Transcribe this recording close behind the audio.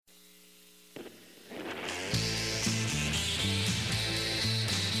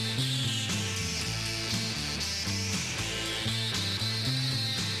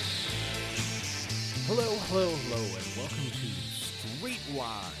and welcome to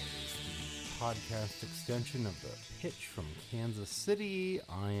Streetwise, the podcast extension of The Pitch from Kansas City.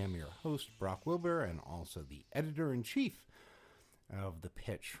 I am your host, Brock Wilbur, and also the editor-in-chief of The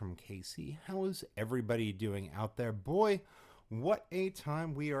Pitch from KC. How is everybody doing out there? Boy, what a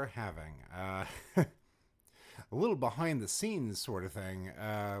time we are having. A little behind the scenes sort of thing.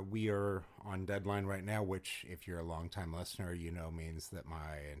 We are on deadline right now, which, if you're a longtime listener, you know means that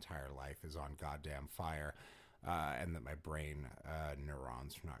my entire life is on goddamn fire, and that my brain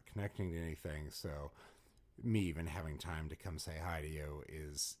neurons are not connecting to anything. So me even having time to come say hi to you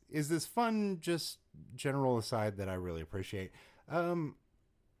is this fun, just general aside that I really appreciate.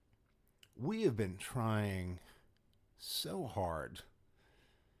 We have been trying so hard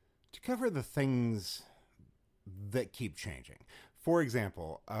to cover the things that keep changing. For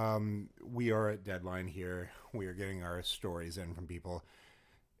example, we are at deadline here. We are getting our stories in from people.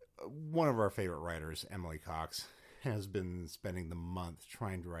 One of our favorite writers, Emily Cox, has been spending the month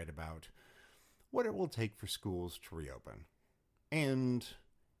trying to write about what it will take for schools to reopen and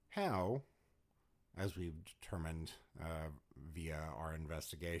how, as we've determined via our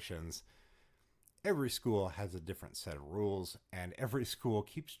investigations, every school has a different set of rules, and every school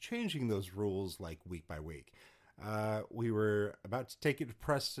keeps changing those rules like week by week. We were about to take it to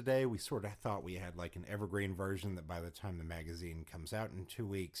press today. We sort of thought we had like an evergreen version that by the time the magazine comes out in 2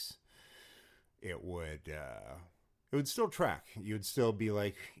 weeks, it would still track. You'd still be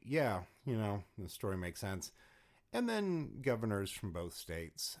like, yeah, you know, the story makes sense. And then governors from both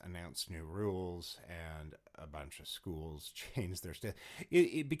states announced new rules, and a bunch of schools changed their state.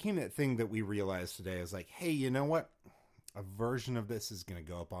 It became that thing that we realized today is like, hey, you know what? A version of this is going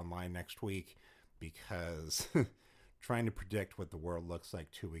to go up online next week, because trying to predict what the world looks like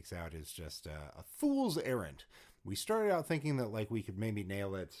 2 weeks out is just a fool's errand. We started out thinking that like we could maybe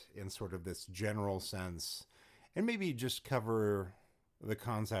nail it in sort of this general sense, and maybe just cover the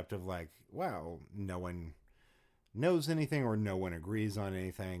concept of like, wow, no one knows anything or no one agrees on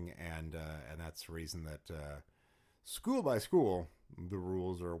anything, and that's the reason that school by school the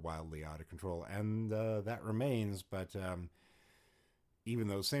rules are wildly out of control, and that remains. But even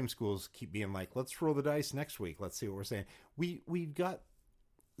those same schools keep being like, let's roll the dice next week, let's see what we're saying. We've got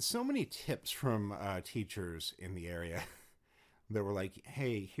so many tips from teachers in the area that were like,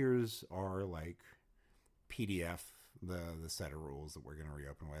 hey, here's our like PDF, the set of rules that we're going to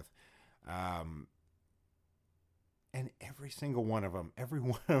reopen with. And every single one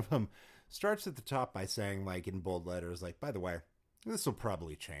of them starts at the top by saying, like, in bold letters, like, by the way, this will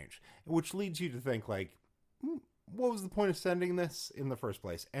probably change. Which leads you to think, like, what was the point of sending this in the first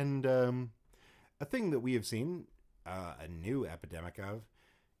place? And a thing that we have seen a new epidemic of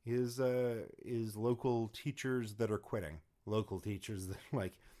is local teachers that are quitting. Local teachers that,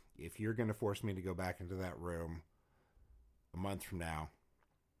 like, if you're going to force me to go back into that room a month from now,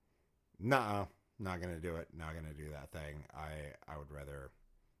 nuh-uh. Not going to do it. Not going to do that thing. I would rather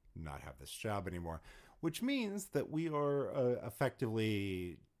not have this job anymore, which means that we are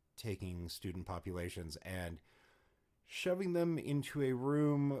effectively taking student populations and shoving them into a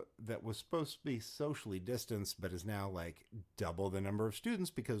room that was supposed to be socially distanced, but is now like double the number of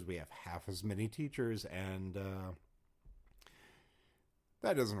students because we have half as many teachers, and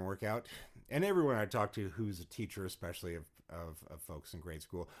that doesn't work out. And everyone I talk to who's a teacher, especially of folks in grade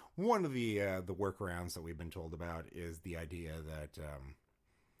school, one of the workarounds that we've been told about is the idea that,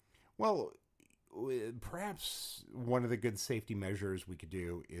 well, perhaps one of the good safety measures we could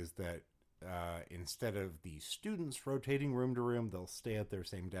do is that instead of the students rotating room to room, they'll stay at their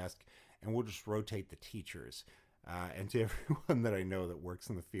same desk, and we'll just rotate the teachers. And to everyone that I know that works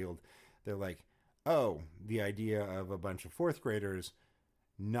in the field, they're like, oh, the idea of a bunch of fourth graders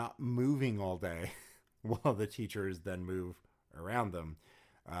not moving all day while the teachers then move around them.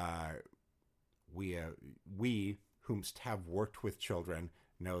 We whomst have worked with children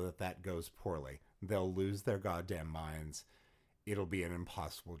know that goes poorly. They'll lose their goddamn minds. It'll be an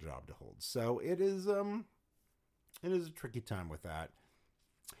impossible job to hold. So it is a tricky time with that.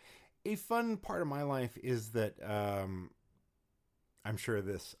 A fun part of my life is that I'm sure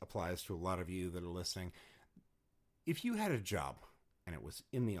this applies to a lot of you that are listening. If you had a job and it was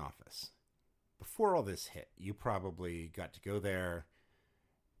in the office, before all this hit, you probably got to go there,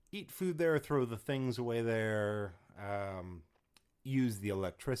 eat food there, throw the things away there, use the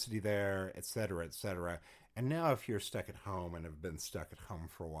electricity there, etc., etc. And now if you're stuck at home and have been stuck at home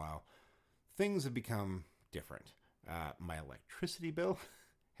for a while, things have become different. My electricity bill,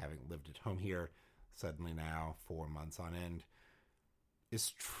 having lived at home here suddenly now 4 months on end,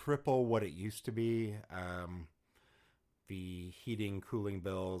 is triple what it used to be. The heating, cooling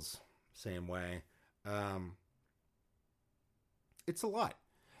bills, same way. It's a lot.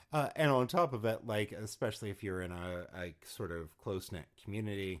 And on top of it, like, especially if you're in a sort of close knit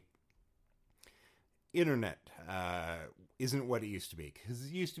community, internet isn't what it used to be. Because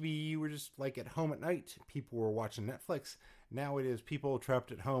it used to be you were just like at home at night, people were watching Netflix. Now it is people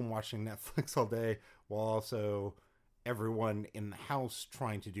trapped at home watching Netflix all day, while also everyone in the house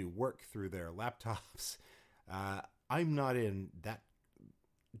trying to do work through their laptops. Uh, I'm not in that.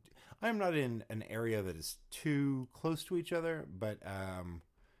 I'm not in an area that is too close to each other, but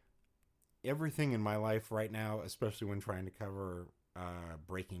everything in my life right now, especially when trying to cover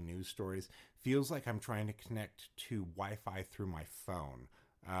breaking news stories, feels like I'm trying to connect to Wi-Fi through my phone.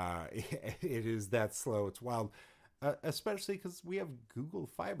 It is that slow. It's wild, especially because we have Google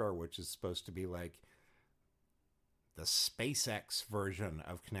Fiber, which is supposed to be like the SpaceX version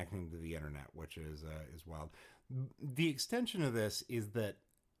of connecting to the internet, which is wild. The extension of this is that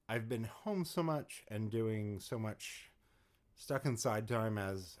I've been home so much and doing so much stuck inside time,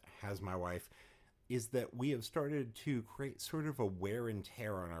 as has my wife, is that we have started to create sort of a wear and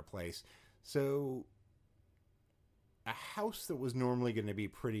tear on our place. So a house that was normally going to be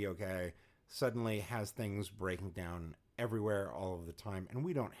pretty okay suddenly has things breaking down everywhere all of the time, and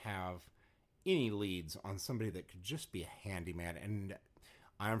we don't have any leads on somebody that could just be a handyman. And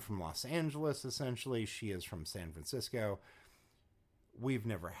I'm from Los Angeles, essentially. She is from San Francisco. We've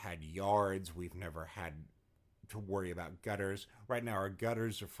never had yards. We've never had to worry about gutters. Right now, our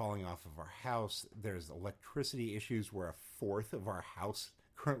gutters are falling off of our house. There's electricity issues where a fourth of our house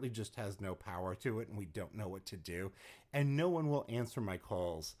currently just has no power to it, and we don't know what to do. And no one will answer my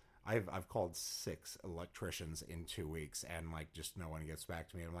calls. I've called 6 electricians in 2 weeks, and like just no one gets back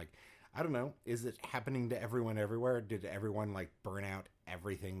to me. I'm like, I don't know. Is it happening to everyone everywhere? Did everyone like burn out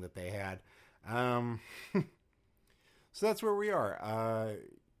everything that they had? So that's where we are.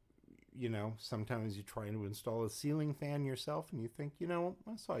 Sometimes you try to install a ceiling fan yourself and you think,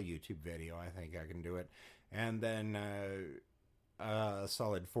 I saw a YouTube video. I think I can do it. And then a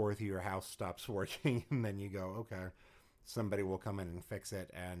solid fourth of your house stops working. And then you go, okay, somebody will come in and fix it.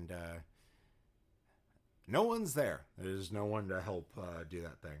 And no one's there. There's no one to help do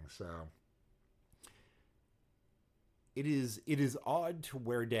that thing. So it is odd to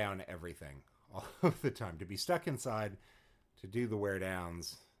wear down everything all of the time. To be stuck inside, to do the wear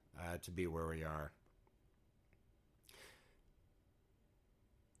downs, to be where we are.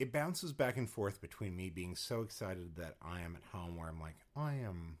 It bounces back and forth between me being so excited that I am at home, where I'm like, I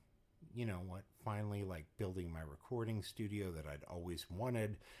am, finally like building my recording studio that I'd always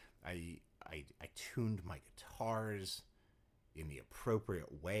wanted. I tuned my guitars in the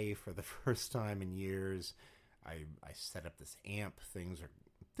appropriate way for the first time in years. I set up this amp. Things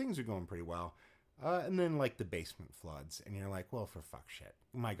are going pretty well. And then like the basement floods, and you're like, well, for fuck's shit.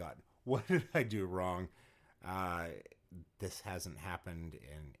 My God, what did I do wrong? This hasn't happened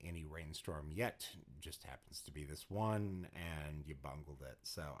in any rainstorm yet. It just happens to be this one, and you bungled it.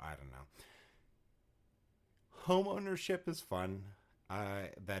 So I don't know. Home ownership is fun.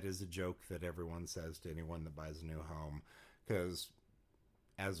 That is a joke that everyone says to anyone that buys a new home, because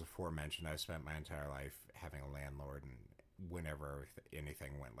as aforementioned, I've spent my entire life having a landlord, and whenever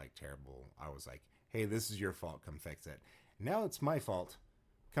anything went like terrible, I was like, hey, this is your fault, come fix it. Now it's my fault,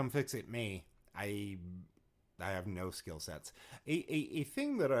 come fix it me. I have no skill sets. A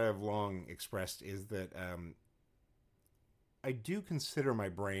thing that I have long expressed is that I do consider my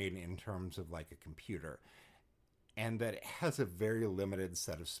brain in terms of like a computer, and that it has a very limited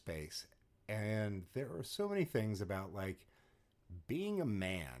set of space. And there are so many things about like being a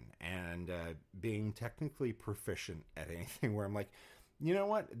man and being technically proficient at anything where I'm like, you know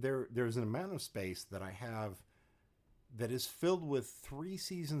what? There's an amount of space that I have that is filled with 3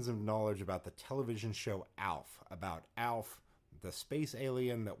 seasons of knowledge about the television show Alf, about Alf, the space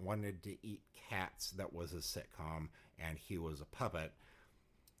alien that wanted to eat cats, that was a sitcom, and he was a puppet.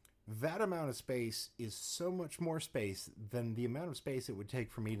 That amount of space is so much more space than the amount of space it would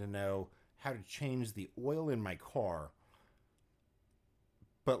take for me to know how to change the oil in my car.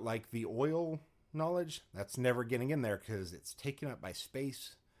 But like the oil knowledge, that's never getting in there because it's taken up by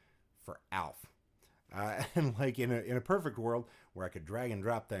space for Alf. And like in a perfect world where I could drag and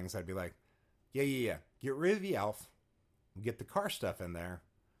drop things, I'd be like, yeah. Get rid of the Alf, get the car stuff in there,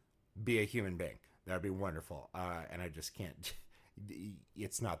 be a human being. That'd be wonderful. And I just can't.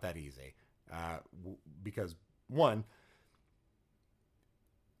 It's not that easy. Because one,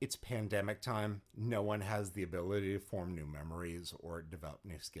 it's pandemic time. No one has the ability to form new memories or develop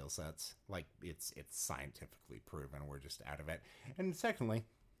new skill sets. Like it's scientifically proven. We're just out of it. And secondly,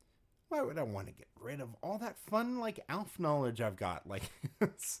 why would I want to get rid of all that fun like Alf knowledge I've got? Like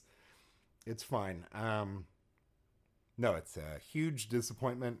it's fine. no, it's a huge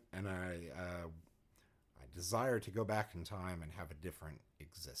disappointment, and I desire to go back in time and have a different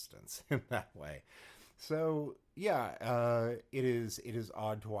existence in that way. So yeah, it is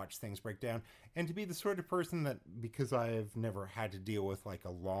odd to watch things break down, and to be the sort of person that, because I've never had to deal with like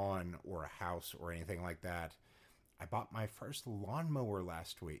a lawn or a house or anything like that, I bought my first lawnmower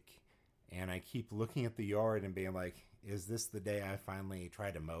last week, and I keep looking at the yard and being like, is this the day I finally try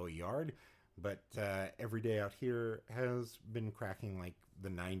to mow a yard? But every day out here has been cracking like the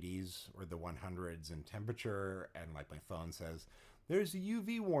 90s or the 100s in temperature, and like my phone says, there's a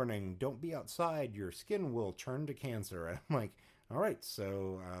UV warning, don't be outside, your skin will turn to cancer. And I'm like, all right,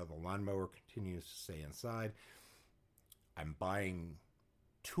 so the lawnmower continues to stay inside. I'm buying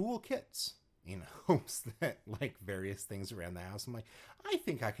tool kits in hopes that, like, various things around the house, I'm like, I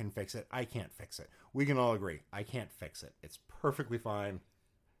think I can fix it. I can't fix it. We can all agree, I can't fix it. It's perfectly fine.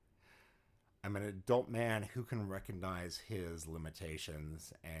 I'm an adult man who can recognize his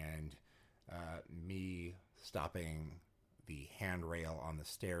limitations, and me stopping the handrail on the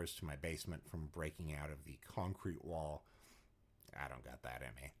stairs to my basement from breaking out of the concrete wall, I don't got that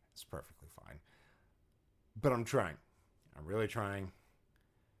in me. It's perfectly fine. But I'm trying. I'm really trying.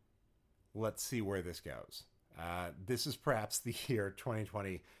 Let's see where this goes. This is perhaps the year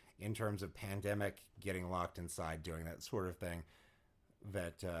 2020 in terms of pandemic, getting locked inside, doing that sort of thing,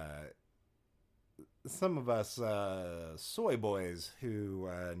 that some of us soy boys who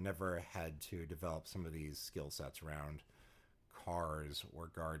never had to develop some of these skill sets around cars or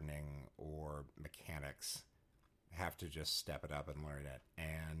gardening or mechanics have to just step it up and learn it.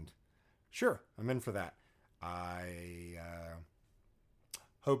 And sure, I'm in for that. I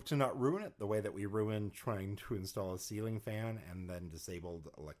hope to not ruin it the way that we ruined trying to install a ceiling fan and then disabled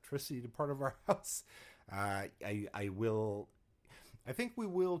electricity to part of our house. I think we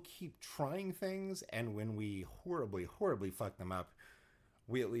will keep trying things, and when we horribly fuck them up,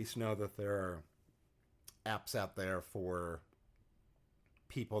 we at least know that there are apps out there for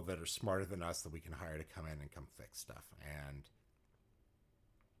people that are smarter than us that we can hire to come in and come fix stuff. And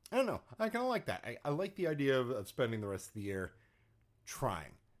I don't know, I kind of like that. I like the idea of spending the rest of the year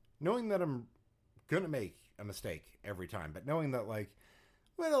trying, knowing that I'm gonna make a mistake every time, but knowing that, like,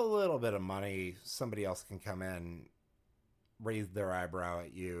 with a little bit of money, somebody else can come in, raise their eyebrow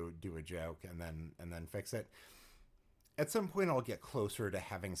at you, do a joke, and then fix it. At some point, I'll get closer to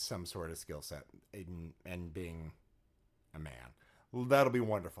having some sort of skill set and being a man. That'll be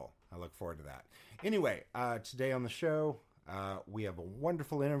wonderful. I look forward to that. Anyway, today on the show, we have a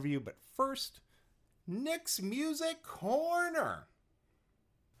wonderful interview, but first, Nick's Music Corner.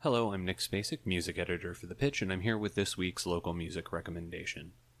 Hello, I'm Nick Spacek, music editor for The Pitch, and I'm here with this week's local music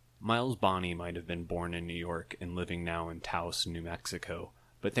recommendation. Miles Bonny might have been born in New York and living now in Taos, New Mexico,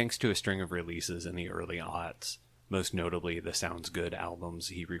 but thanks to a string of releases in the early aughts, most notably the Sounds Good albums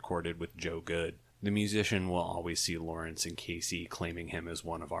he recorded with Joe Good, the musician will always see Lawrence and Casey claiming him as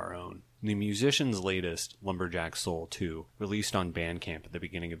one of our own. The musician's latest, Lumberjack Soul 2, released on Bandcamp at the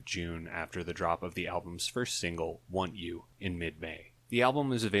beginning of June after the drop of the album's first single, Want You, in mid-May. The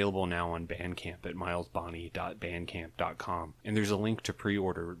album is available now on Bandcamp at milesbonny.bandcamp.com, and there's a link to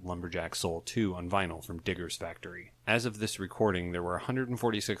pre-order Lumberjack Soul 2 on vinyl from Digger's Factory. As of this recording, there were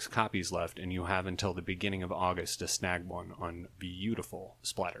 146 copies left, and you have until the beginning of August to snag one on beautiful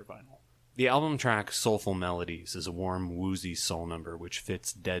splatter vinyl. The album track Soulful Melodies is a warm, woozy soul number which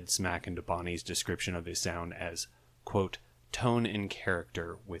fits dead smack into Bonny's description of his sound as, quote, tone and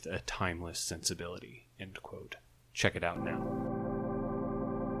character with a timeless sensibility, end quote. Check it out now.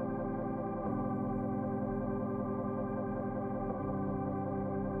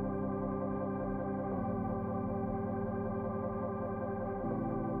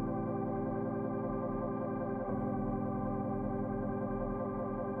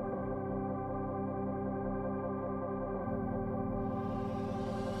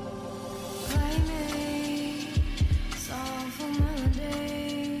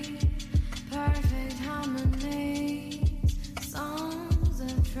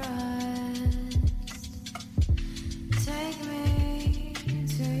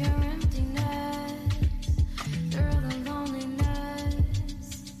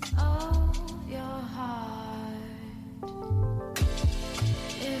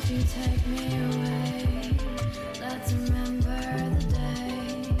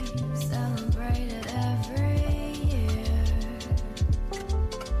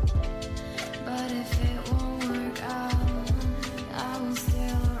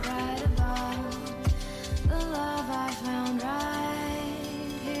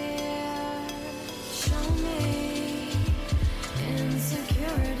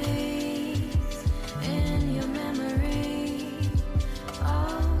 Insecurities in your memory.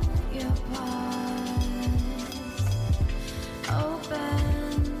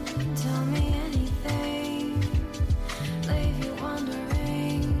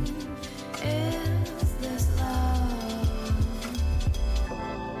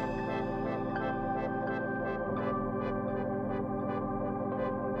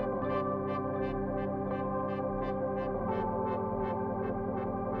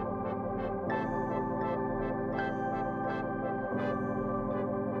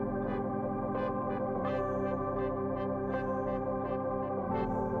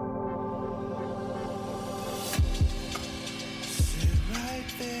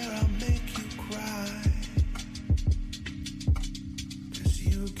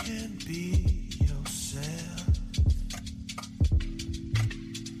 can be yourself.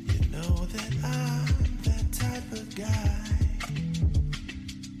 You know that I'm that type of guy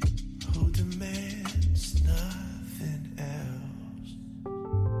who demands nothing else.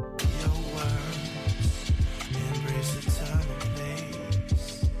 Your words embrace the time and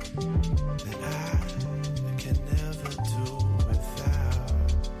place that I can never do without.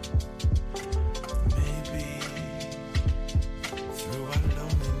 Maybe through our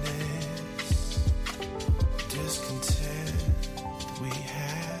loneliness, discontent, we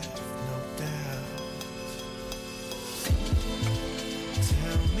have no doubt.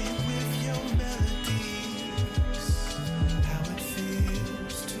 Tell me with your melodies how it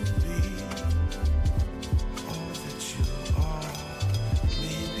feels to be all that you are.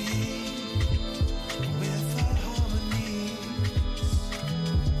 Maybe with our harmonies,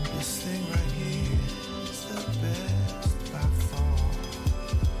 this thing right here is the best by far.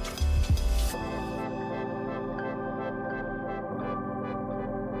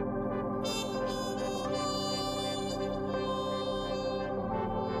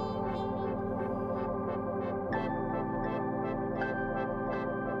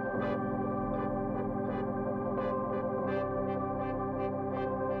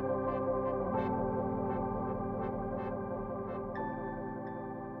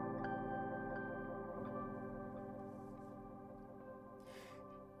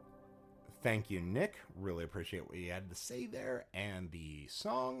 Thank you, Nick. Really appreciate what you had to say there. And the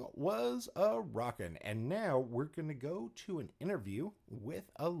song was a rockin'. And now we're going to go to an interview with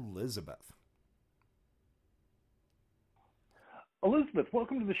Elizabeth. Elizabeth,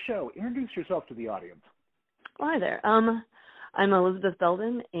 welcome to the show. Introduce yourself to the audience. Well, hi there. I'm Elizabeth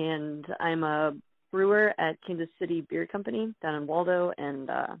Belden, and I'm a brewer at Kansas City Beer Company down in Waldo, and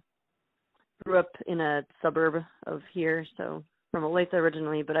grew up in a suburb of here, so from Olathe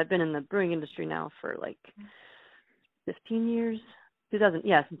originally, but I've been in the brewing industry now for like 15 years. Since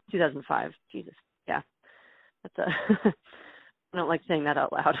 2005. Jesus, yeah. That's I don't like saying that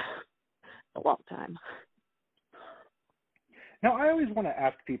out loud. A long time. Now, I always want to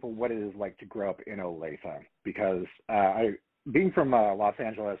ask people what it is like to grow up in Olathe, because being from Los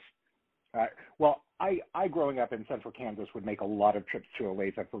Angeles, I growing up in central Kansas would make a lot of trips to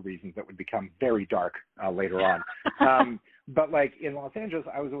Olathe for reasons that would become very dark later on. But like in Los Angeles,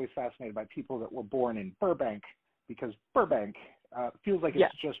 I was always fascinated by people that were born in Burbank, because Burbank feels like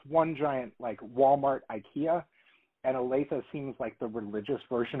it's just one giant like Walmart, IKEA, and Olathe seems like the religious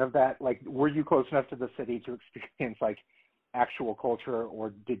version of that. Like, were you close enough to the city to experience like actual culture,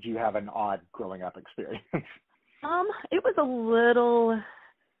 or did you have an odd growing up experience? It was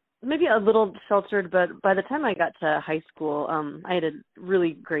maybe a little sheltered, but by the time I got to high school, I had a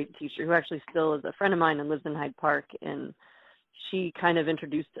really great teacher who actually still is a friend of mine and lives in Hyde Park, and she kind of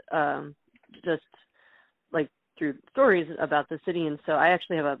introduced just like through stories about the city. And so I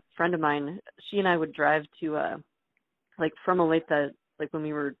actually have a friend of mine, she and I would drive to like from Olathe, like when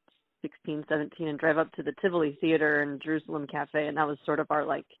we were 16, 17, and drive up to the Tivoli Theater and Jerusalem Cafe, and that was sort of our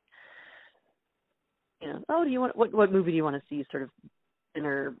like, do you want what movie do you want to see sort of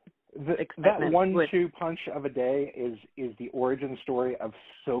dinner that 1-2 punch of a day is the origin story of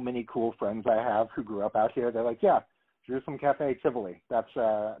so many cool friends I have who grew up out here. They're like, yeah, Jerusalem Cafe, Tivoli. That's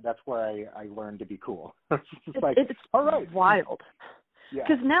where I learned to be cool. It's all right, wild. Yeah.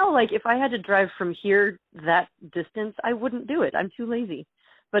 Because now, like, if I had to drive from here that distance, I wouldn't do it. I'm too lazy.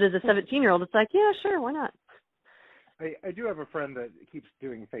 But as a 17-year-old, it's like, yeah, sure, why not? I do have a friend that keeps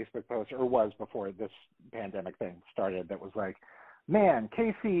doing Facebook posts, or was before this pandemic thing started, that was like, man,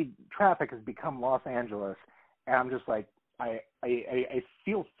 KC traffic has become Los Angeles. And I'm just like, I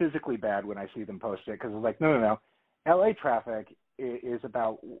feel physically bad when I see them post it, because it's like, no. LA traffic is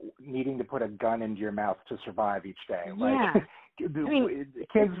about needing to put a gun into your mouth to survive each day. Yeah. Like,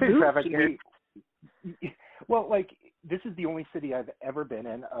 Kansas City traffic, this is the only city I've ever been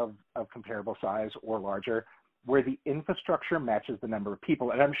in of comparable size or larger where the infrastructure matches the number of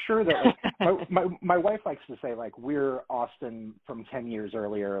people. And I'm sure that like my wife likes to say, like, we're Austin from 10 years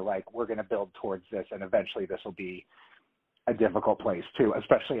earlier, like we're going to build towards this, and eventually this will be a difficult place too,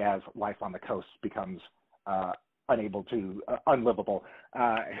 especially as life on the coast becomes unlivable,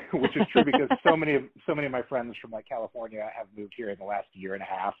 which is true because so many of my friends from like California have moved here in the last year and a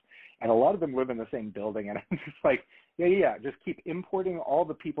half, and a lot of them live in the same building, and I'm just like, yeah, just keep importing all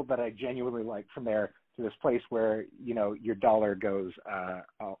the people that I genuinely like from there to this place where, your dollar goes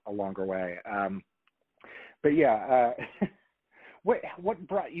a longer way. But yeah, what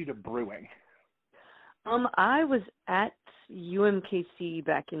brought you to brewing? I was at UMKC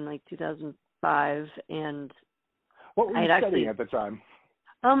back in like 2005, and what were you studying at the time?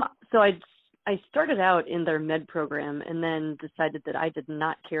 So I started out in their med program and then decided that I did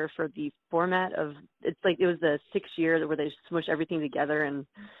not care for the format of, it's like it was the 6 year where they smush everything together. And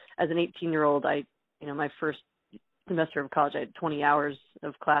as an 18-year-old, my first semester of college, I had 20 hours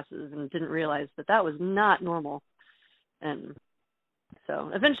of classes and didn't realize that that was not normal. And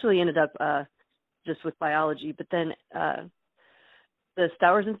so eventually ended up just with biology. But then the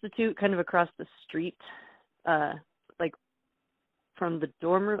Stowers Institute, kind of across the street, like from the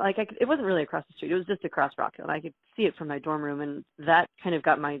dorm room, like it wasn't really across the street, it was just across Rock Hill, and I could see it from my dorm room, and that kind of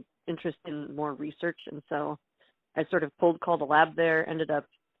got my interest in more research. And so I sort of cold called a lab there, ended up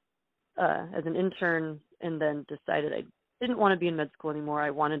as an intern, and then decided I didn't want to be in med school anymore.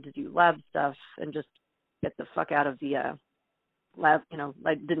 I wanted to do lab stuff and just get the fuck out of the lab.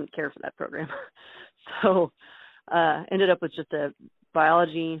 I didn't care for that program. So ended up with just a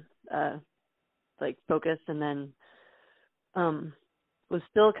biology focus, and then was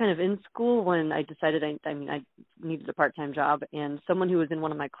still kind of in school when I decided I needed a part-time job, and someone who was in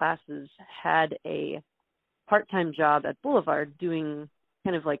one of my classes had a part-time job at Boulevard doing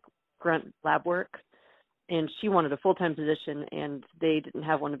kind of like grunt lab work, and she wanted a full-time position, and they didn't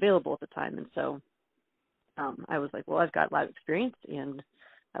have one available at the time. And so I was like, well, I've got lab experience and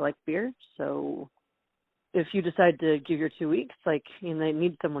I like beer, so if you decide to give your 2 weeks, and they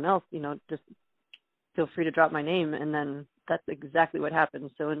need someone else, just feel free to drop my name. And then that's exactly what happened.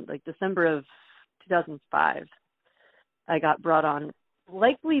 So in December of 2005, I got brought on,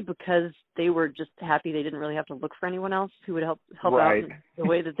 likely because they were just happy they didn't really have to look for anyone else who would help Right. out in the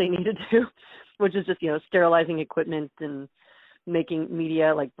way that they needed to, which is just, sterilizing equipment and making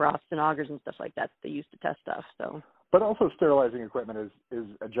media like broths and augers and stuff like that they used to test stuff. So, But also sterilizing equipment is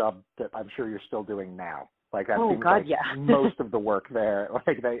a job that I'm sure you're still doing now. That seems God, like yeah. most of the work there.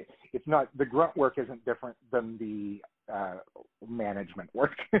 It's not, the grunt work isn't different than the management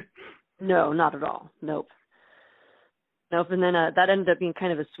work. No, not at all. Nope. And then that ended up being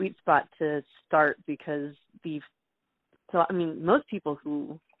kind of a sweet spot to start because most people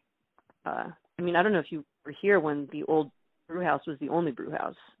who, I don't know if you were here when the old brew house was the only brew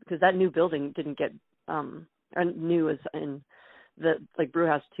house, because that new building didn't get, or new as in the brew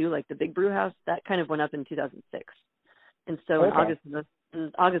house 2, the big brew house, that kind of went up in 2006. And so in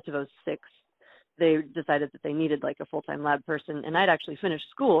August of 06, they decided that they needed a full-time lab person. And I'd actually finished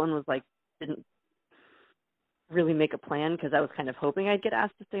school and was didn't really make a plan because I was kind of hoping I'd get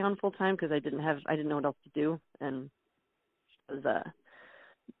asked to stay on full-time because I didn't know what else to do. And was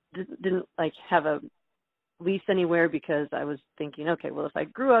didn't have a lease anywhere because I was thinking, okay, well, if I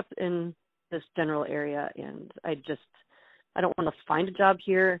grew up in this general area and I don't want to find a job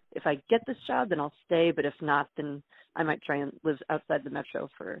here. If I get this job, then I'll stay. But if not, then I might try and live outside the metro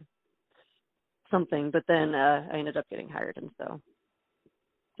for something. But then I ended up getting hired. And so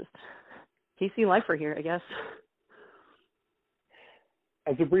just KC lifer here, I guess.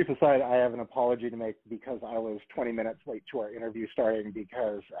 As a brief aside, I have an apology to make because I was 20 minutes late to our interview starting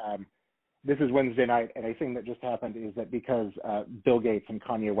because this is Wednesday night, and a thing that just happened is that because Bill Gates and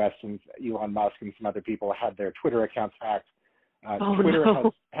Kanye West and Elon Musk and some other people had their Twitter accounts hacked, Twitter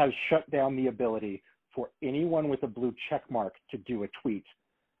has shut down the ability for anyone with a blue check mark to do a tweet.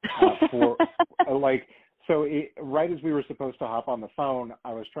 Right as we were supposed to hop on the phone,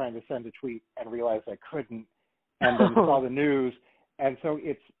 I was trying to send a tweet and realized I couldn't, and then saw the news. And so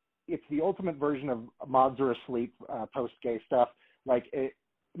it's the ultimate version of mods are asleep, post-gay stuff.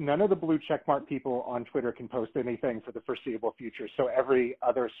 None of the blue checkmark people on Twitter can post anything for the foreseeable future. So every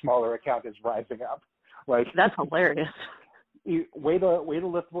other smaller account is rising up. That's hilarious. Way to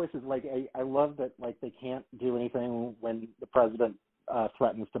lift voices. I love that they can't do anything when the president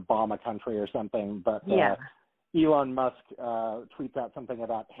threatens to bomb a country or something. But yeah. Elon Musk tweets out something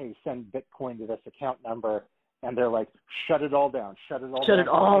about, hey, send Bitcoin to this account number. And they're like, shut it all down. Shut it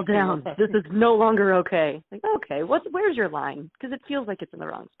all down. This is no longer okay. Okay, where's your line? Because it feels like it's in the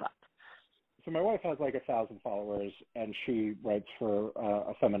wrong spot. So my wife has 1,000 followers, and she writes for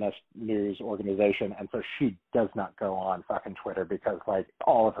a feminist news organization, and so she does not go on fucking Twitter because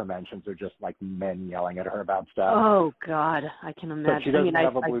all of her mentions are just men yelling at her about stuff. Oh God, I can imagine. But she doesn't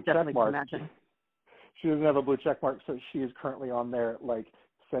have a blue I check mark. Can imagine. She doesn't have a blue check mark, so she is currently on there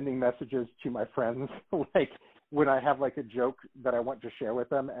sending messages to my friends when I have a joke that I want to share with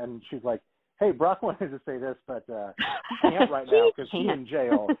them, and she's like, hey, Brock wanted to say this, but he can't right now because he's in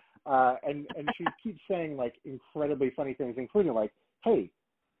jail. And she keeps saying incredibly funny things, including hey,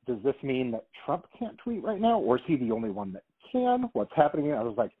 does this mean that Trump can't tweet right now, or is he the only one that can? What's happening? I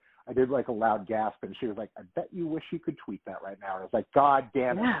was I did a loud gasp, and she was like, I bet you wish you could tweet that right now. And I was God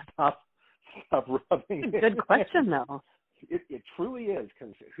damn it, stop rubbing it. Good question though. It truly is,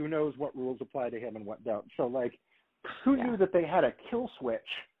 because who knows what rules apply to him and what don't. So like, who knew that they had a kill switch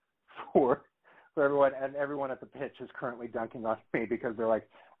for everyone, and everyone at the pitch is currently dunking on me because they're like,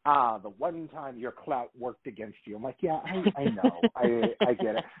 the one time your clout worked against you. I'm like, yeah, I know. I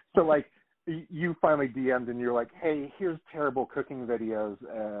get it. So like, you finally DM'd and you're like, hey, here's terrible cooking videos,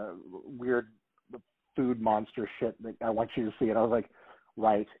 weird food monster shit that I want you to see. And I was like,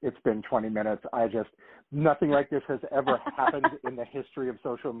 right, it's been 20 minutes. Nothing like this has ever happened in the history of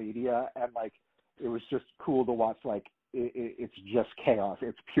social media. And like, it was just cool to watch. Like, it's just chaos.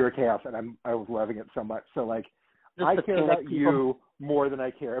 It's pure chaos. And I was loving it so much. So like, I care about you more than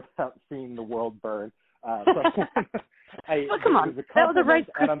I care about seeing the world burn. Well, come on. That was a Rice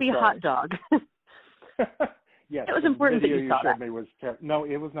Krispie hot dog. Yes, it was important that you saw that. No,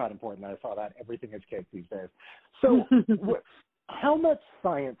 it was not important that I saw that. Everything is cake these days. So how much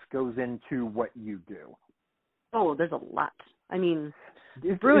science goes into what you do? Oh, there's a lot. I mean,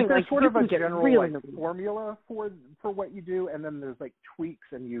 brewing, is there like, sort of a general formula for what you do, and then there's like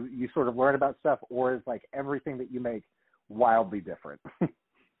tweaks and you sort of learn about stuff, or is like everything that you make wildly different?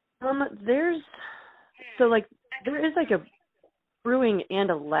 There is like a brewing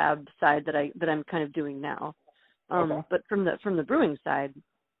and a lab side that I'm kind of doing now. Okay. But from the brewing side,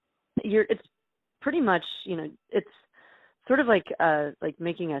 it's pretty much, it's sort of like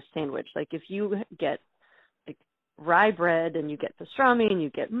making a sandwich. Like if you get like rye bread and you get pastrami and you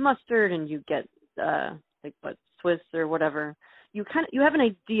get mustard and you get Swiss or whatever, you have an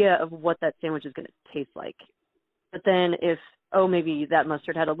idea of what that sandwich is going to taste like. But then if maybe that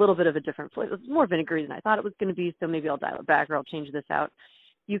mustard had a little bit of a different flavor, it's more vinegary than I thought it was going to be, so maybe I'll dial it back or I'll change this out.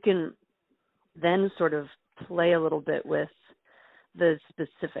 You can then sort of play a little bit with the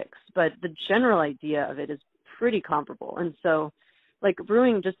specifics, but the general idea of it is pretty comparable. And so like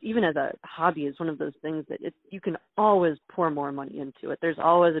brewing, just even as a hobby, is one of those things that you can always pour more money into it. There's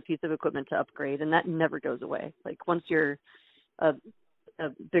always a piece of equipment to upgrade, and that never goes away. Like once you're a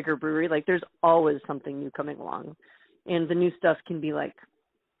bigger brewery, like there's always something new coming along, and the new stuff can be like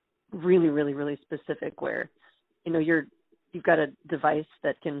really, really, really specific, where you've got a device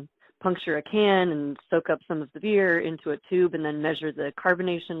that can puncture a can and soak up some of the beer into a tube and then measure the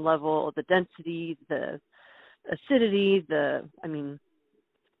carbonation level, the density, the acidity,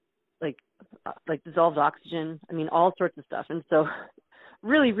 like dissolved oxygen, all sorts of stuff. And so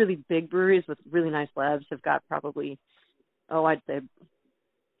really, really big breweries with really nice labs have got probably, I'd say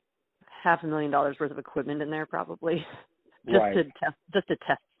 $500,000 worth of equipment in there probably just to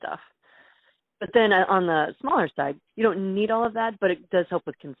test stuff. But then on the smaller side, you don't need all of that, but it does help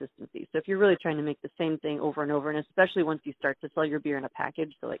with consistency. So if you're really trying to make the same thing over and over, and especially once you start to sell your beer in a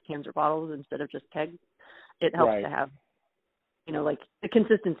package, so like cans or bottles instead of just kegs, it helps to have, like the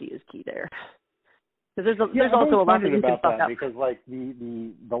consistency is key there. Because there's also a lot that you can fuck up. Because like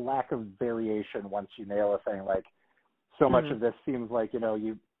the lack of variation once you nail a thing, like so much of this seems like,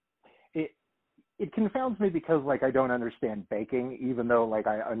 it confounds me because like I don't understand baking, even though like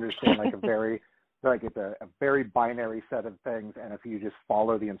I understand like it's a very binary set of things, and if you just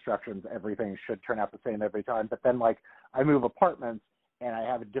follow the instructions, everything should turn out the same every time. But then like I move apartments and I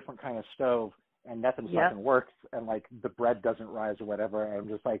have a different kind of stove and nothing fucking works, and like the bread doesn't rise or whatever. And I'm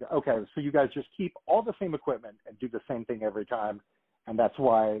just like, okay, so you guys just keep all the same equipment and do the same thing every time, and that's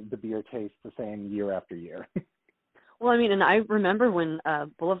why the beer tastes the same year after year. Well, and I remember when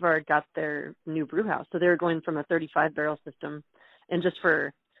Boulevard got their new brew house, so they were going from a 35 barrel system, and just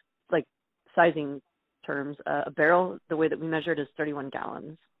for like sizing terms, a barrel, the way that we measured, is 31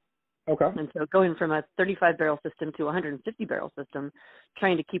 gallons. Okay. And so going from a 35 barrel system to a 150 barrel system,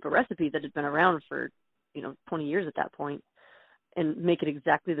 trying to keep a recipe that had been around for 20 years at that point, and make it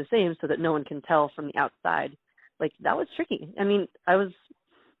exactly the same so that no one can tell from the outside, like that was tricky. I was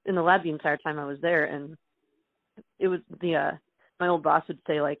in the lab the entire time I was there, and it was my old boss would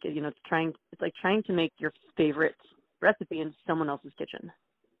say, like, it's like trying to make your favorite recipe in someone else's kitchen.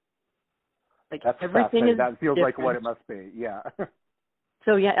 Like that's everything is that feels different. like what it must be. Yeah.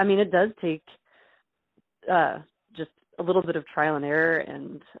 So yeah, it does take just a little bit of trial and error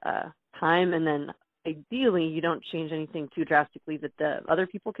and time, and then ideally you don't change anything too drastically that the other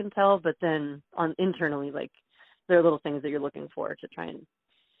people can tell, but then internally, like, there are little things that you're looking for to try and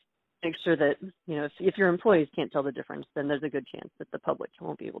make sure that, if your employees can't tell the difference, then there's a good chance that the public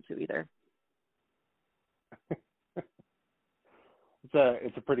won't be able to either.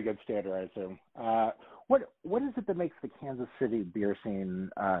 It's a pretty good standard, I assume. What is it that makes the Kansas City beer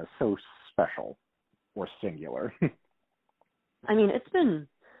scene so special or singular? It's been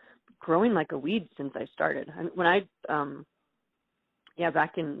growing like a weed since I started. When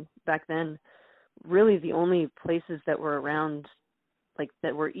back then, really the only places that were around, like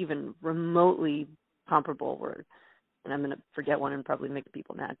that were even remotely comparable were, and I'm going to forget one and probably make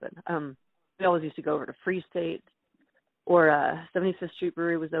people mad, but we always used to go over to Free State, or 75th Street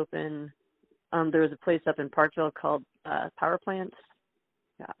Brewery was open. There was a place up in Parkville called Power Plant.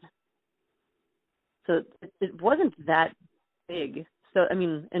 God. So it wasn't that big. So, I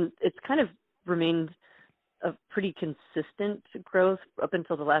mean, and it's kind of remained a pretty consistent growth up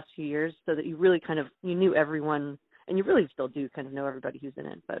until the last few years, so that you really kind of, you knew everyone, and you really still do kind of know everybody who's in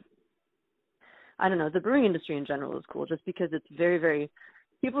it. But I don't know, the brewing industry in general is cool just because it's very, very,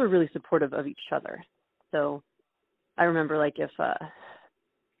 people are really supportive of each other. So I remember, like, if, God,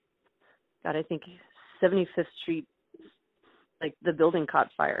 I think 75th Street, like the building caught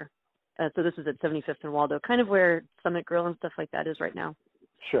fire. So this is at 75th and Waldo, kind of where Summit Grill and stuff like that is right now.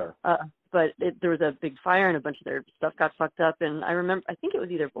 Sure. But there was a big fire and a bunch of their stuff got fucked up. And I remember, I think it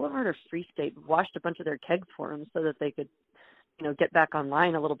was either Boulevard or Free State washed a bunch of their kegs for them so that they could, you know, get back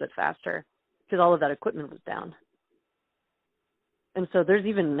online a little bit faster because all of that equipment was down. And so there's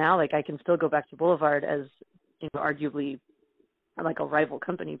even now, like, I can still go back to Boulevard as, you know, arguably like a rival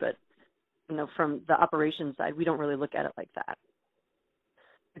company, but, you know, from the operations side, we don't really look at it like that.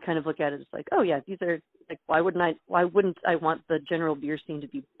 I kind of look at it as like, oh yeah, these are like, why wouldn't I want the general beer scene to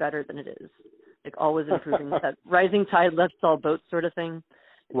be better than it is? Like, always improving. That rising tide lifts all boats sort of thing.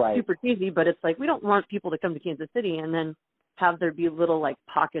 Right. Super cheesy, but it's like, we don't want people to come to Kansas City and then have there be little like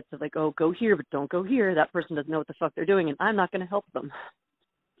pockets of like, oh, go here, but don't go here. That person doesn't know what the fuck they're doing and I'm not going to help them.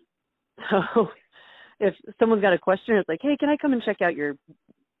 So if someone's got a question, it's like, hey, can I come and check out your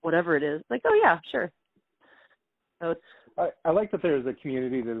whatever it is? Like, oh yeah, sure. So it's, I like that there's a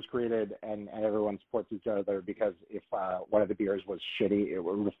community that is created and everyone supports each other, because if one of the beers was shitty, it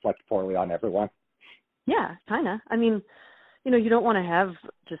would reflect poorly on everyone. Yeah, kind of. I mean, you know, you don't want to have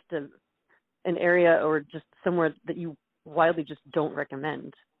just an area or just somewhere that you widely just don't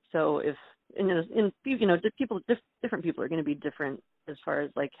recommend. So if, you know, different people are going to be different as far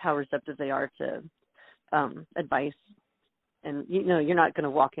as like how receptive they are to advice. And, you know, you're not going to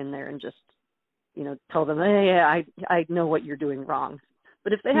walk in there and just, you know, tell them, hey, I know what you're doing wrong.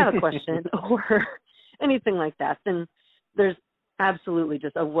 But if they have a question or anything like that, then there's absolutely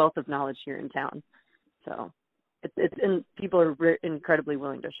just a wealth of knowledge here in town. So it's and people are incredibly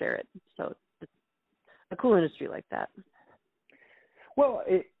willing to share it. So it's a cool industry like that. Well,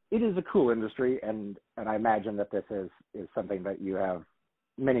 it is a cool industry, and I imagine that this is something that you have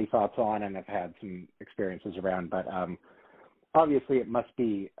many thoughts on and have had some experiences around. But obviously, it must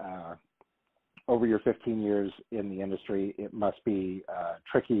be over your 15 years in the industry, it must be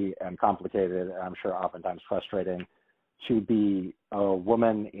tricky and complicated, and I'm sure oftentimes frustrating to be a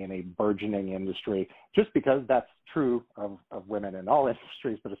woman in a burgeoning industry, just because that's true of women in all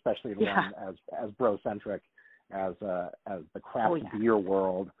industries, but especially in one as bro-centric as the craft beer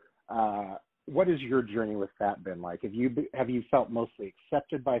world. What has your journey with that been like? Have you felt mostly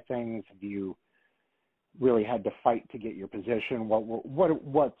accepted by things? Have you really had to fight to get your position?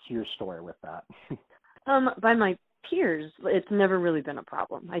 What's your story with that? By my peers, it's never really been a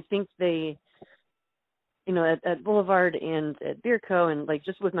problem. I think they, you know, at Boulevard and at Beer Co. and like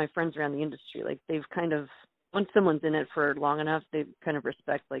just with my friends around the industry, like they've kind of, once someone's in it for long enough, they kind of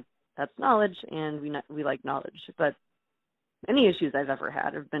respect like that's knowledge and we like knowledge. But any issues I've ever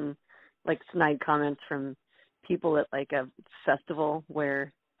had have been like snide comments from people at like a festival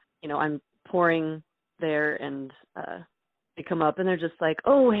where, you know, I'm pouring there and they come up and they're just like,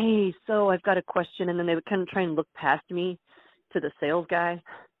 oh, hey, so I've got a question. And then they would kind of try and look past me to the sales guy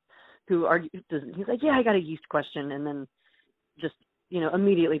who he's like, yeah, I got a yeast question. And then just, you know,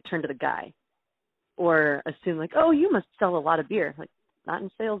 immediately turn to the guy or assume like, oh, you must sell a lot of beer. Like, not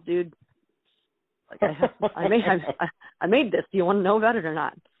in sales, dude. Like I made this. Do you want to know about it or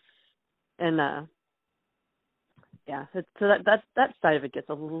not? And yeah, so that side of it gets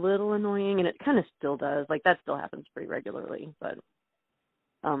a little annoying, and it kind of still does. Like that still happens pretty regularly. But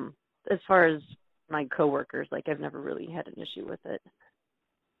as far as my coworkers, like I've never really had an issue with it.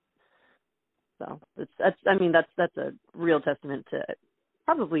 So that's a real testament to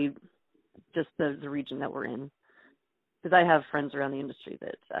probably just the region that we're in, because I have friends around the industry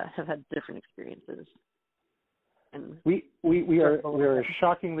that have had different experiences. And we are a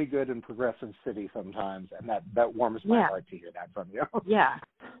shockingly good and progressive city sometimes, and that warms my heart to hear that from you. Yeah.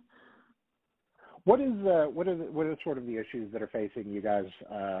 What are sort of the issues that are facing you guys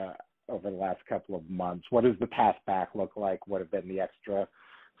over the last couple of months? What does the path back look like? What have been the extra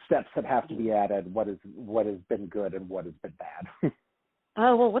steps that have to be added? What has been good and what has been bad?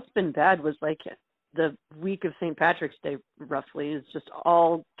 Well, what's been bad was like the week of St. Patrick's Day, roughly, is just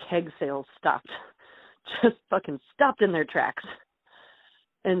all keg sales stopped. just fucking stopped in their tracks.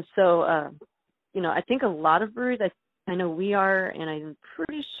 And so, I think a lot of breweries, I know we are, and I'm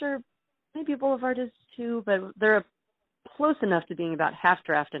pretty sure maybe Boulevard is too, but they're close enough to being about half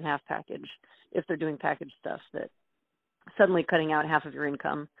draft and half package if they're doing package stuff, that suddenly cutting out half of your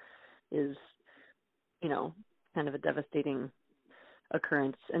income is, kind of a devastating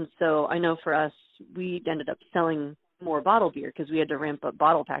occurrence. And so I know for us, we ended up selling more bottle beer because we had to ramp up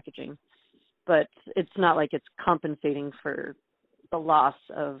bottle packaging, but it's not like it's compensating for the loss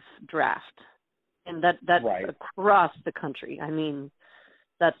of draft. And that's Right. across the country. I mean,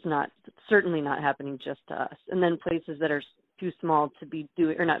 that's certainly not happening just to us. And then places that are too small to be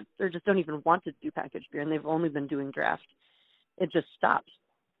doing, or just don't even want to do packaged beer, and they've only been doing draft, it just stops.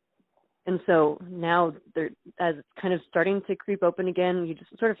 And so now as it's kind of starting to creep open again, you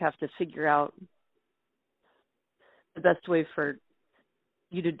just sort of have to figure out the best way for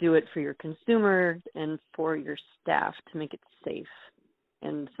you to do it for your consumer and for your staff to make it safe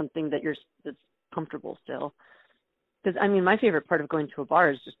and something that's comfortable still. Because, I mean, my favorite part of going to a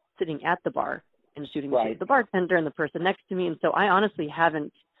bar is just sitting at the bar and shooting Right. with the bartender and the person next to me. And so I honestly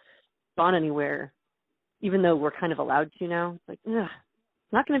haven't gone anywhere, even though we're kind of allowed to now. It's like, ugh,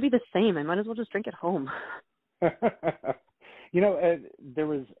 it's not going to be the same. I might as well just drink at home. It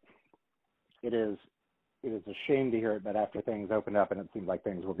is a shame to hear it, but after things opened up and it seemed like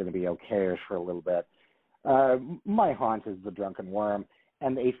things were going to be okayish for a little bit, my haunt is the drunken worm.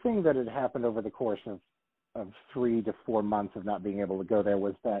 And a thing that had happened over the course of 3 to 4 months of not being able to go there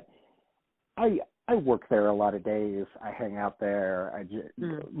was that I work there a lot of days. I hang out there.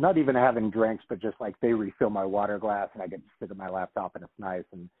 Not even having drinks, but just like they refill my water glass and I get to sit at my laptop and it's nice.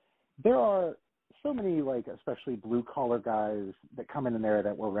 And there are so many, like, especially blue collar guys that come in there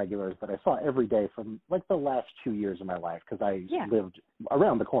that were regulars that I saw every day from like the last 2 years of my life because I lived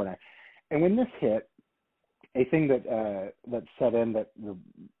around the corner. And when this hit, a thing that set in that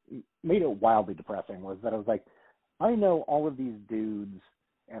made it wildly depressing was that I was like, I know all of these dudes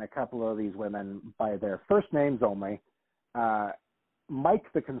and a couple of these women by their first names only. Mike,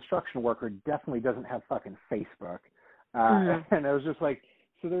 the construction worker, definitely doesn't have fucking Facebook. And I was just like,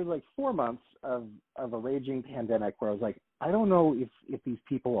 so there's like 4 months of a raging pandemic where I was like, I don't know if these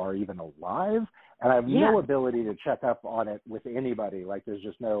people are even alive, and I have no ability to check up on it with anybody. Like, there's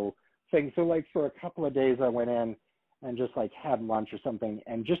just no thing. So like for a couple of days I went in and just like had lunch or something,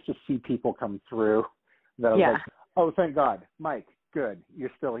 and just to see people come through that I was like, oh, thank God, Mike, good,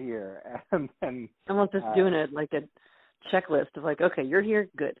 you're still here. And then almost just doing it like a checklist of like, okay, you're here,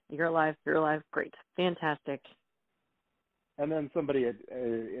 good, you're alive, great, fantastic. And then somebody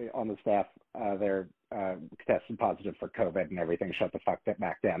on the staff there tested positive for COVID and everything, shut the fuck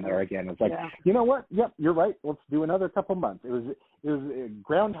back down there again. It's like, you know what? Yep, you're right. Let's do another couple months. It was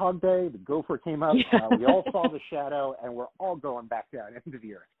Groundhog Day. The gopher came up. We all saw the shadow, and we're all going back down into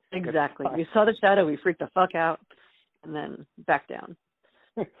the earth. Exactly. We saw the shadow. We freaked the fuck out, and then back down.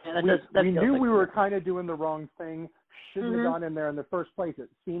 We knew we were kind of doing the wrong thing. Shouldn't have gone in there in the first place. It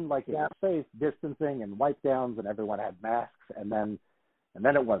seemed like it was safe, distancing and wipe downs, and everyone had masks, and then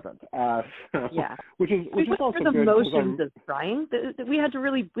it wasn't. Which is also for the good. Motions of trying. We had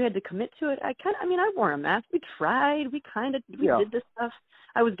to commit to it. I wore a mask. We tried. We did this stuff.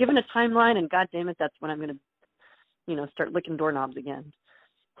 I was given a timeline, and God damn it, that's when I'm going to, start licking doorknobs again.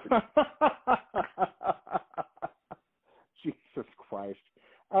 Jesus Christ.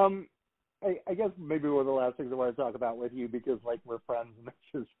 I guess maybe one of the last things I want to talk about with you, because like we're friends, and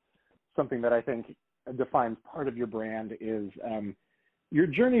this is something that I think defines part of your brand, is your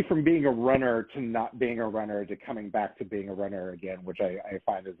journey from being a runner to not being a runner to coming back to being a runner again, which I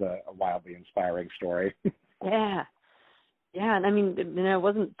find is a wildly inspiring story. Yeah. And I mean, I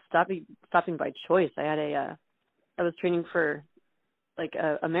wasn't stopping by choice. I was training for like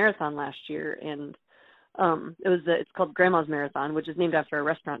a marathon last year, and it's called Grandma's Marathon, which is named after a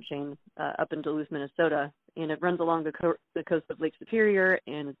restaurant chain up in Duluth, Minnesota, and it runs along the coast of Lake Superior,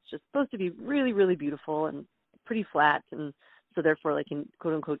 and it's just supposed to be really, really beautiful and pretty flat, and so therefore like in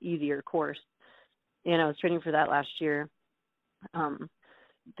quote unquote easier course. And I was training for that last year.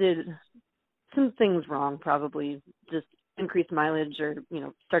 Did some things wrong, probably just increased mileage, or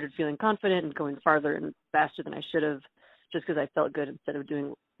started feeling confident and going farther and faster than I should have, just because I felt good instead of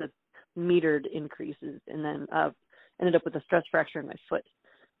doing the metered increases, and then ended up with a stress fracture in my foot.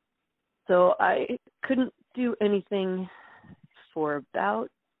 So I couldn't do anything for about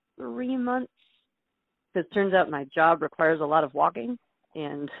 3 months, because it turns out my job requires a lot of walking,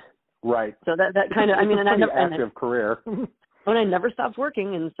 and right. So that kind of, I mean, it's a pretty active career. And I never stopped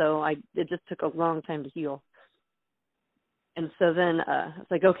working, and so it just took a long time to heal. And so then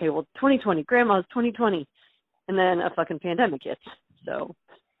it's like, okay, well, 2020, grandma's 2020. And then a fucking pandemic hits. So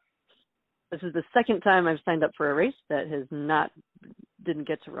this is the second time I've signed up for a race that didn't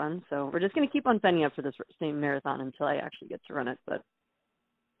get to run. So we're just going to keep on signing up for this same marathon until I actually get to run it. But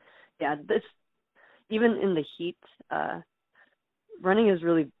yeah, even in the heat, running is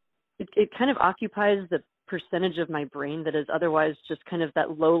really, it kind of occupies the percentage of my brain that is otherwise just kind of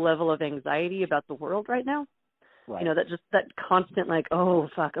that low level of anxiety about the world right now. Right. You know, that constant like, oh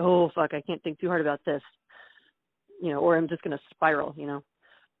fuck, I can't think too hard about this, you know, or I'm just going to spiral, you know.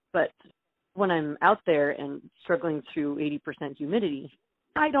 But when I'm out there and struggling through 80% humidity,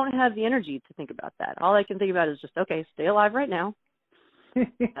 I don't have the energy to think about that. All I can think about is just, okay, stay alive right now.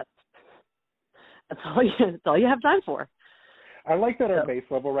 That's all you have time for. I like that our base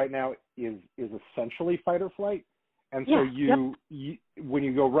level right now is essentially fight or flight. And so you when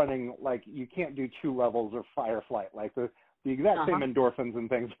you go running, like, you can't do two levels of fight or flight. Like the exact same endorphins and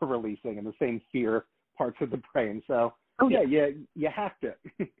things are releasing and the same fear parts of the brain. So you hacked it.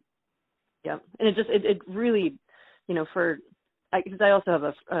 Yeah. And it really, you know, because I also have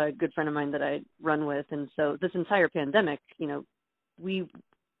a good friend of mine that I run with. And so this entire pandemic, you know, we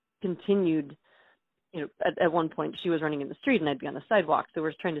continued, you know, at one point she was running in the street and I'd be on the sidewalk. So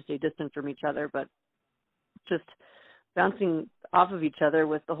we're trying to stay distant from each other, but just bouncing off of each other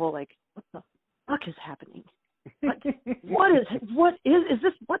with the whole, like, what the fuck is happening? What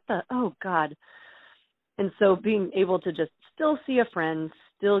the, oh God. And so being able to just still see a friend,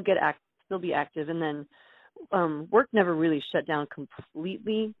 still be active. And then work never really shut down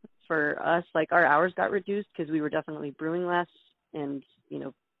completely for us. Like, our hours got reduced because we were definitely brewing less, and, you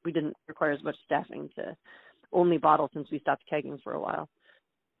know, we didn't require as much staffing to only bottle since we stopped kegging for a while.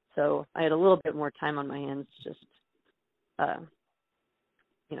 So I had a little bit more time on my hands to just,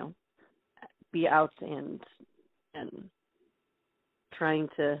 you know, be out and trying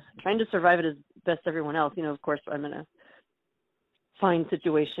to survive it as best everyone else. You know, of course, I'm in a fine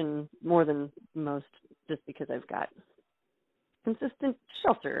situation more than most just because I've got consistent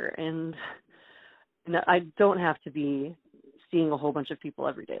shelter and I don't have to be seeing a whole bunch of people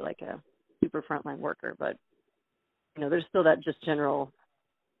every day like a super frontline worker. But, you know, there's still that just general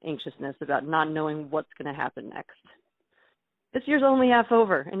anxiousness about not knowing what's going to happen next. This year's only half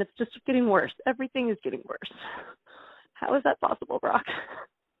over, and it's just getting worse. Everything is getting worse. How is that possible, Brock?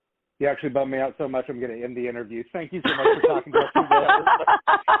 You actually bummed me out so much I'm going to end the interview. Thank you so much for talking to us today.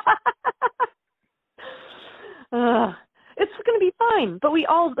 It's going to be fine, but we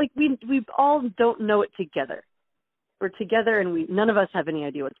all don't know it together. We're together, and none of us have any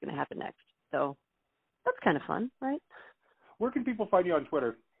idea what's going to happen next. So that's kind of fun, right? Where can people find you on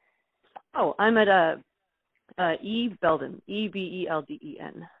Twitter? Oh, I'm at Belden,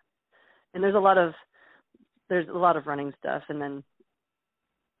 Ebelden, and there's a lot of running stuff, and then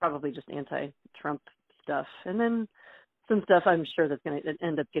probably just anti-Trump stuff, and then some stuff I'm sure that's going to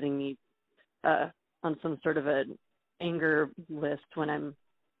end up getting me on some sort of an anger list because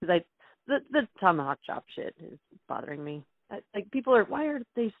the tomahawk chop shit is bothering me. People why are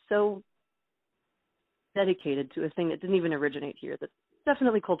they so dedicated to a thing that didn't even originate here? That's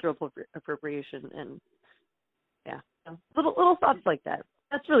definitely cultural appropriation, and little thoughts like that.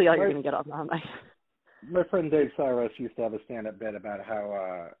 That's really all you're going to get on my. My friend Dave Cyrus used to have a stand-up bit about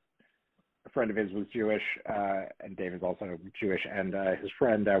how a friend of his was Jewish, and Dave is also Jewish, and his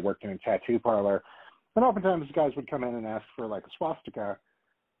friend worked in a tattoo parlor. And oftentimes guys would come in and ask for like a swastika,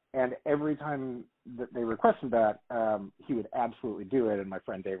 and every time that they requested that, he would absolutely do it. And my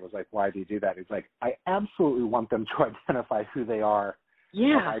friend Dave was like, "Why do you do that?" He's like, "I absolutely want them to identify who they are.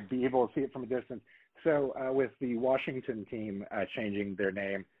 Yeah. I'd be able to see it from a distance." So with the Washington team changing their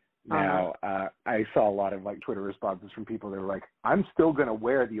name now, I saw a lot of like Twitter responses from people that were like, "I'm still going to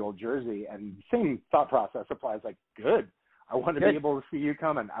wear the old jersey," and same thought process applies. Like, good. I want to be able to see you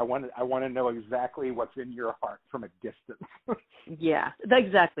coming. I want to know exactly what's in your heart from a distance. Yeah,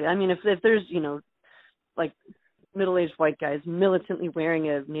 exactly. I mean, if there's, you know, like middle-aged white guys militantly wearing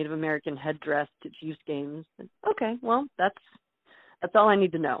a Native American headdress to Chiefs games, okay, well, that's all I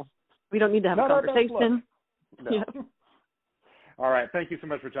need to know. We don't need to have a conversation. No. Yeah. All right. Thank you so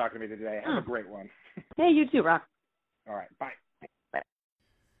much for talking to me today. Have a great one. Hey, you too, Rock. All right. Bye.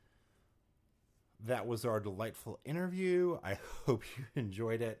 That was our delightful interview. I hope you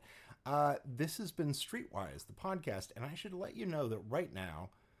enjoyed it. This has been Streetwise, the podcast, and I should let you know that right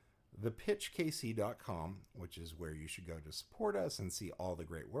now, thepitchkc.com, which is where you should go to support us and see all the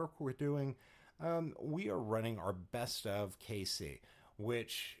great work we're doing, we are running our Best of KC,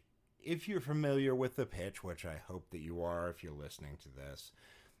 which, if you're familiar with The Pitch, which I hope that you are if you're listening to this,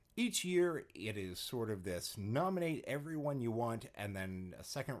 Each year, it is sort of this nominate everyone you want, and then a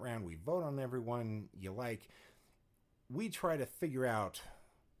second round, we vote on everyone you like. We try to figure out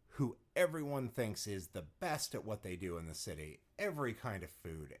who everyone thinks is the best at what they do in the city. Every kind of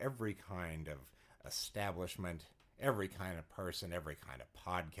food, every kind of establishment, every kind of person, every kind of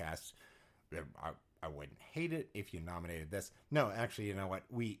podcast. I wouldn't hate it if you nominated this. No, actually, you know what?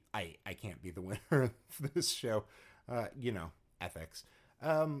 I can't be the winner of this show. Ethics.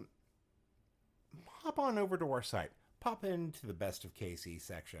 Hop on over to our site. Pop into the Best of KC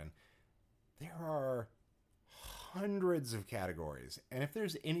section. There are hundreds of categories. And if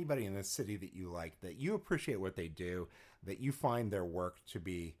there's anybody in this city that you like, that you appreciate what they do, that you find their work to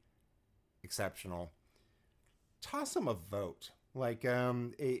be exceptional, toss them a vote. Like,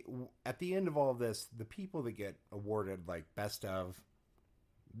 at the end of all this, the people that get awarded, like, best of,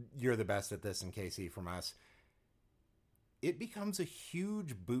 you're the best at this in KC from us, it becomes a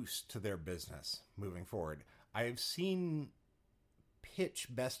huge boost to their business moving forward. I have seen pitch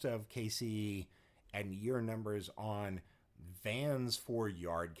best of KC and year numbers on vans for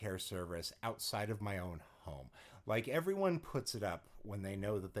yard care service outside of my own home. Like, everyone puts it up when they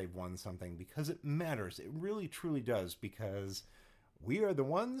know that they've won something because it matters. It really, truly does, because we are the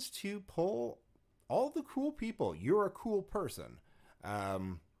ones to pull all the cool people. You're a cool person.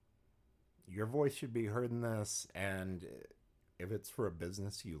 Your voice should be heard in this, and if it's for a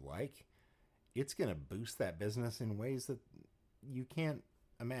business you like, it's going to boost that business in ways that you can't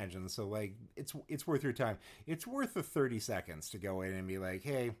imagine. So, like, it's worth your time. It's worth the 30 seconds to go in and be like,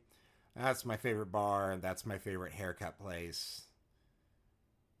 hey, that's my favorite bar, that's my favorite haircut place,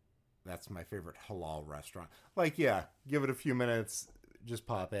 that's my favorite halal restaurant. Like, yeah, give it a few minutes, just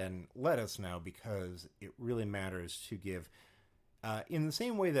pop in, let us know, because it really matters to give, in the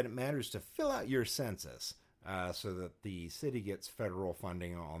same way that it matters to fill out your census, so that the city gets federal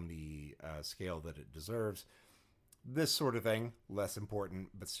funding on the scale that it deserves. This sort of thing, less important,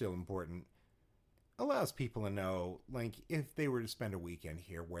 but still important, allows people to know, like, if they were to spend a weekend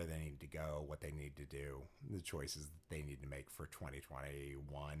here, where they need to go, what they need to do, the choices that they need to make for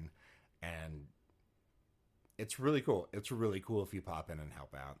 2021. And it's really cool. It's really cool if you pop in and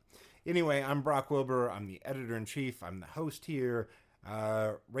help out. Anyway, I'm Brock Wilbur. I'm the editor-in-chief. I'm the host here.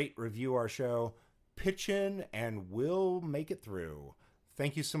 Rate, review our show. Pitch in, and we'll make it through.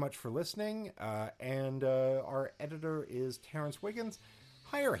 Thank you so much for listening. And our editor is Terrence Wiggins.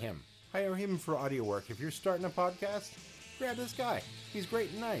 Hire him. Hire him for audio work. If you're starting a podcast, grab this guy. He's great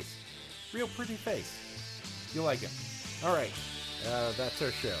and nice. Real pretty face. You'll like him. All right. That's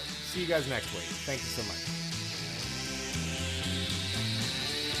our show. See you guys next week. Thank you so much.